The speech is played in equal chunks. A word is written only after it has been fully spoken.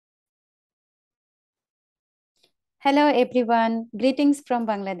Hello everyone, greetings from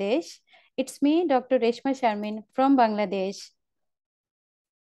Bangladesh. It's me, Dr. Reshma Sharmin from Bangladesh.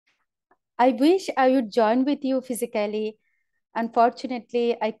 I wish I would join with you physically.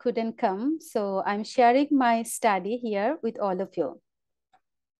 Unfortunately, I couldn't come, so I'm sharing my study here with all of you.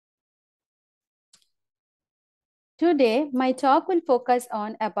 Today, my talk will focus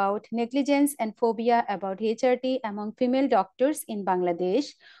on about negligence and phobia about HRT among female doctors in Bangladesh,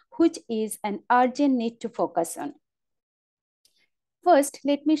 which is an urgent need to focus on. First,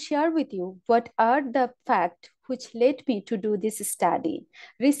 let me share with you what are the facts which led me to do this study.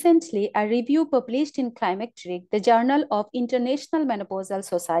 Recently, a review published in Climatric, the Journal of International Menopausal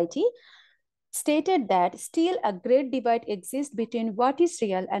Society, stated that still a great divide exists between what is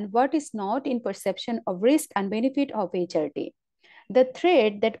real and what is not in perception of risk and benefit of HRT. The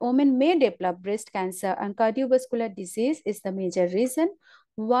threat that women may develop breast cancer and cardiovascular disease is the major reason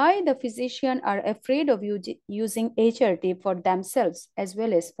why the physicians are afraid of using HRT for themselves as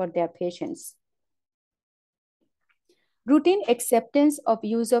well as for their patients. Routine acceptance of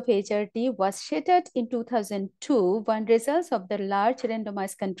use of HRT was shattered in 2002 when results of the large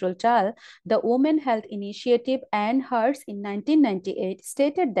randomized control trial, the Women Health Initiative and HERS in 1998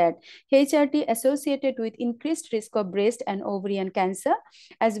 stated that HRT associated with increased risk of breast and ovarian cancer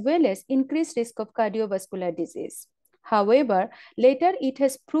as well as increased risk of cardiovascular disease. However, later it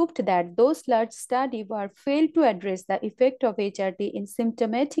has proved that those large studies were failed to address the effect of HRT in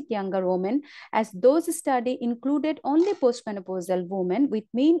symptomatic younger women, as those studies included only postmenopausal women with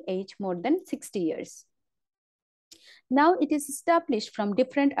mean age more than 60 years. Now it is established from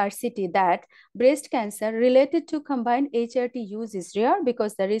different RCT that breast cancer related to combined HRT use is rare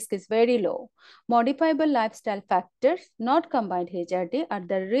because the risk is very low. Modifiable lifestyle factors, not combined HRT, are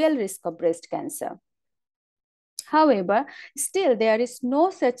the real risk of breast cancer. However, still there is no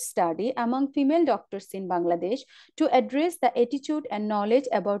such study among female doctors in Bangladesh to address the attitude and knowledge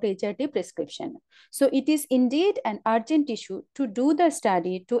about HRT prescription. So it is indeed an urgent issue to do the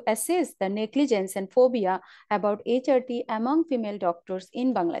study to assess the negligence and phobia about HRT among female doctors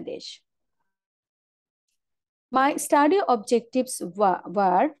in Bangladesh. My study objectives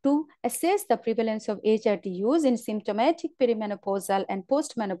were to assess the prevalence of HRT use in symptomatic perimenopausal and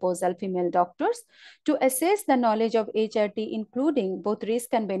postmenopausal female doctors, to assess the knowledge of HRT including both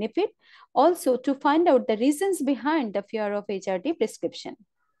risk and benefit, also to find out the reasons behind the fear of HRT prescription.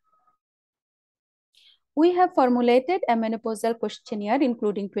 We have formulated a menopausal questionnaire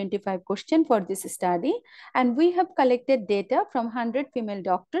including 25 questions for this study, and we have collected data from 100 female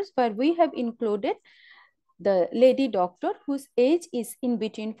doctors where we have included the lady doctor whose age is in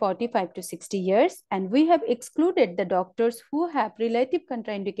between 45 to 60 years, and we have excluded the doctors who have relative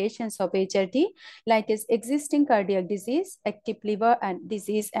contraindications of HRT, like as existing cardiac disease, active liver and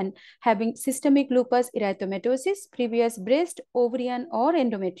disease, and having systemic lupus erythematosus, previous breast, ovarian or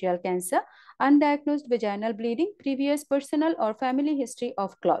endometrial cancer, undiagnosed vaginal bleeding, previous personal or family history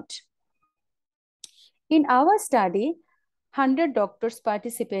of clot. In our study, 100 doctors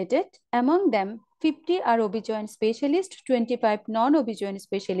participated. Among them, 50 are OB/GYN specialists, 25 non-OB/GYN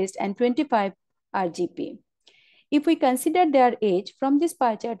specialists, and 25 are GP. If we consider their age, from this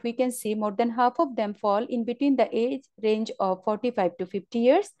pie chart, we can see more than half of them fall in between the age range of 45 to 50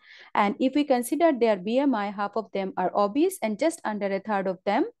 years. And if we consider their BMI, half of them are obese and just under a third of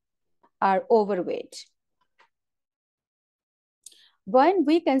them are overweight. When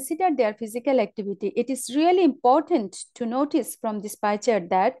we consider their physical activity, it is really important to notice from this pie chart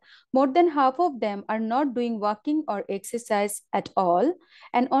that more than half of them are not doing walking or exercise at all,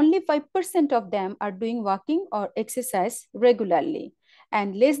 and only 5% of them are doing walking or exercise regularly,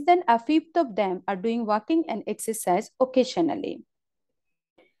 and less than a fifth of them are doing walking and exercise occasionally.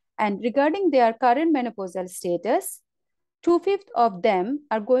 And regarding their current menopausal status, 2/5 of them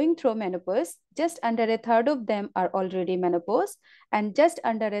are going through menopause, just under a third of them are already menopause, and just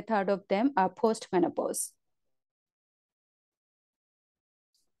under a third of them are post-menopause.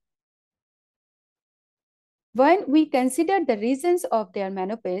 When we consider the reasons of their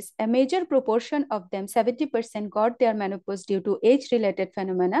menopause, a major proportion of them, 70%, got their menopause due to age-related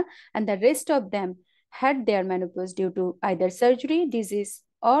phenomena, and the rest of them had their menopause due to either surgery, disease,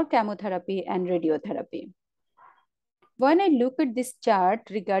 or chemotherapy and radiotherapy. When I look at this chart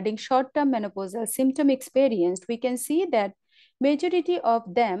regarding short-term menopausal symptom experienced, we can see that majority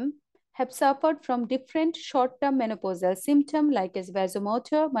of them have suffered from different short-term menopausal symptoms like as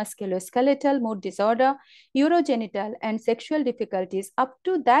vasomotor, musculoskeletal, mood disorder, urogenital, and sexual difficulties up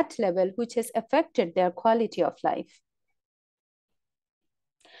to that level which has affected their quality of life.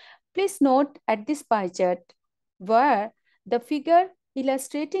 Please note at this pie chart where the figure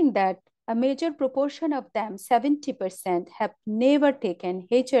illustrating that a major proportion of them, 70%, have never taken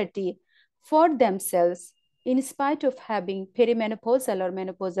HRT for themselves in spite of having perimenopausal or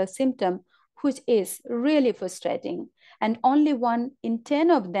menopausal symptom, which is really frustrating. And only 1 in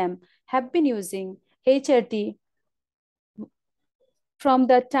 10 of them have been using HRT from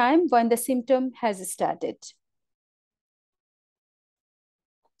the time when the symptom has started.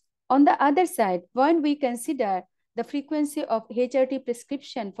 On the other side, when we consider the frequency of HRT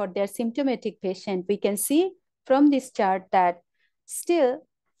prescription for their symptomatic patient, we can see from this chart that still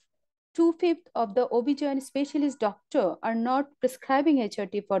 2/5 of the OB/GYN specialist doctor are not prescribing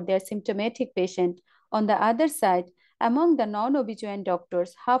HRT for their symptomatic patient. On the other side, among the non-OB/GYN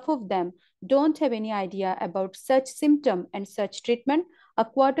doctors, half of them don't have any idea about such symptom and such treatment. A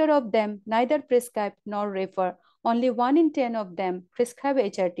quarter of them neither prescribe nor refer. Only 1 in 10 of them prescribe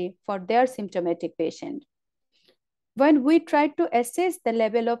HRT for their symptomatic patient. When we tried to assess the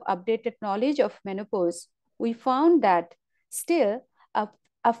level of updated knowledge of menopause, we found that still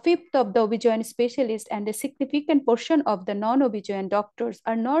a fifth of the OB/GYN specialists and a significant portion of the non-OB/GYN doctors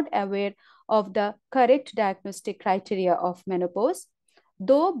are not aware of the correct diagnostic criteria of menopause.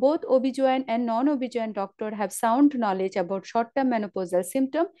 Though both OB/GYN and non-OB/GYN doctor have sound knowledge about short-term menopausal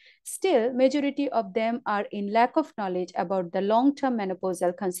symptom, still majority of them are in lack of knowledge about the long-term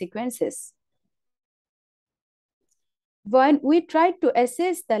menopausal consequences. When we tried to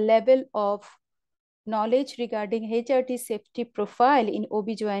assess the level of knowledge regarding HRT safety profile in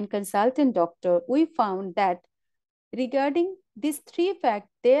OB/GYN consultant doctor, we found that regarding these 3 facts,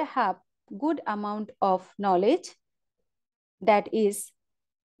 they have good amount of knowledge. That is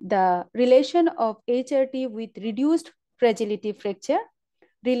the relation of HRT with reduced fragility fracture,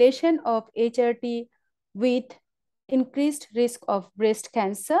 relation of HRT with increased risk of breast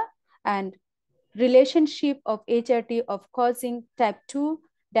cancer, and relationship of HRT of causing type 2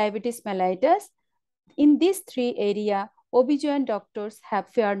 diabetes mellitus. In these 3 areas, OB/GYN doctors have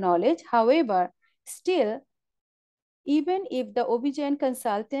fair knowledge. However, still, even if the OB/GYN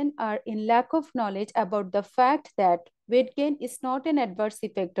consultant are in lack of knowledge about the fact that weight gain is not an adverse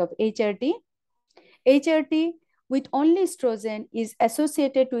effect of HRT, HRT with only estrogen is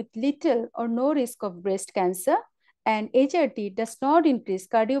associated with little or no risk of breast cancer, and HRT does not increase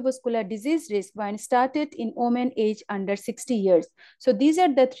cardiovascular disease risk when started in women age under 60 years. So these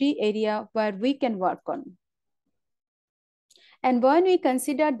are the 3 areas where we can work on. And when we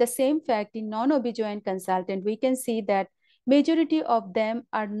consider the same fact in non-OB/GYN consultant, we can see that majority of them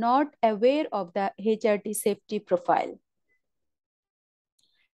are not aware of the HRT safety profile.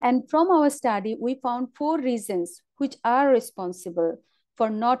 And from our study, we found 4 reasons which are responsible for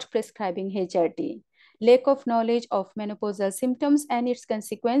not prescribing HRT. Lack of knowledge of menopausal symptoms and its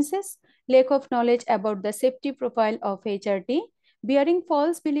consequences, lack of knowledge about the safety profile of HRT, bearing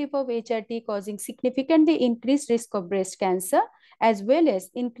false belief of HRT causing significantly increased risk of breast cancer, as well as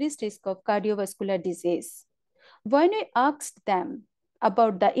increased risk of cardiovascular disease. When we asked them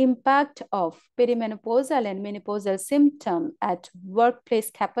about the impact of perimenopausal and menopausal symptom at workplace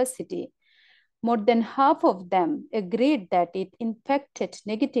capacity, more than half of them agreed that it impacted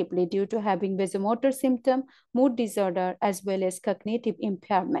negatively due to having vasomotor symptom, mood disorder, as well as cognitive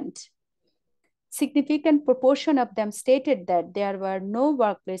impairment. Significant proportion of them stated that there were no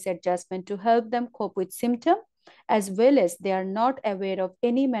workplace adjustment to help them cope with symptom, as well as they are not aware of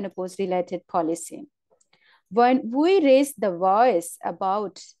any menopause-related policy. When we raise the voice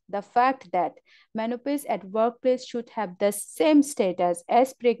about the fact that menopause at workplace should have the same status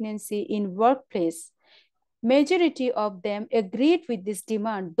as pregnancy in workplace, majority of them agreed with this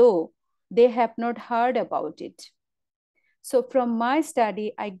demand, though they have not heard about it. So from my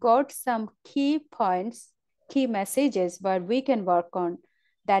study, I got some key points, key messages where we can work on.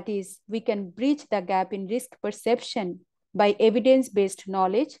 That is, we can bridge the gap in risk perception by evidence-based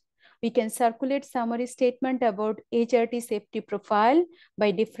knowledge. We can circulate summary statement about HRT safety profile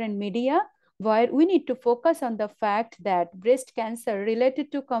by different media, where we need to focus on the fact that breast cancer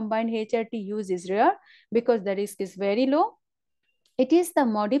related to combined HRT use is rare because the risk is very low. It is the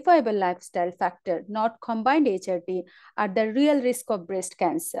modifiable lifestyle factor, not combined HRT, at the real risk of breast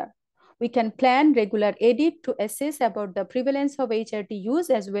cancer. We can plan regular audit to assess about the prevalence of HRT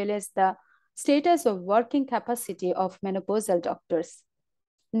use as well as the status of working capacity of menopausal doctors.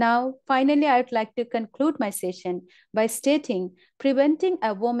 Now, finally, I'd like to conclude my session by stating preventing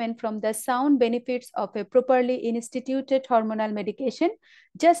a woman from the sound benefits of a properly instituted hormonal medication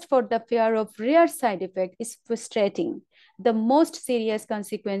just for the fear of rare side effect is frustrating. The most serious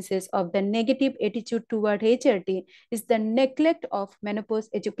consequences of the negative attitude toward HRT is the neglect of menopause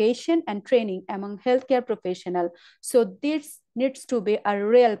education and training among healthcare professionals. So this needs to be a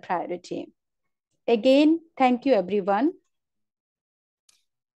real priority. Again, thank you everyone.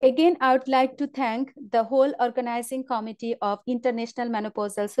 Again, I would like to thank the whole organizing committee of International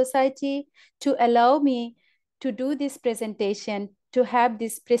Menopausal Society to allow me to do this presentation, to have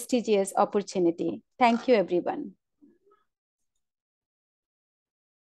this prestigious opportunity. Thank you, everyone.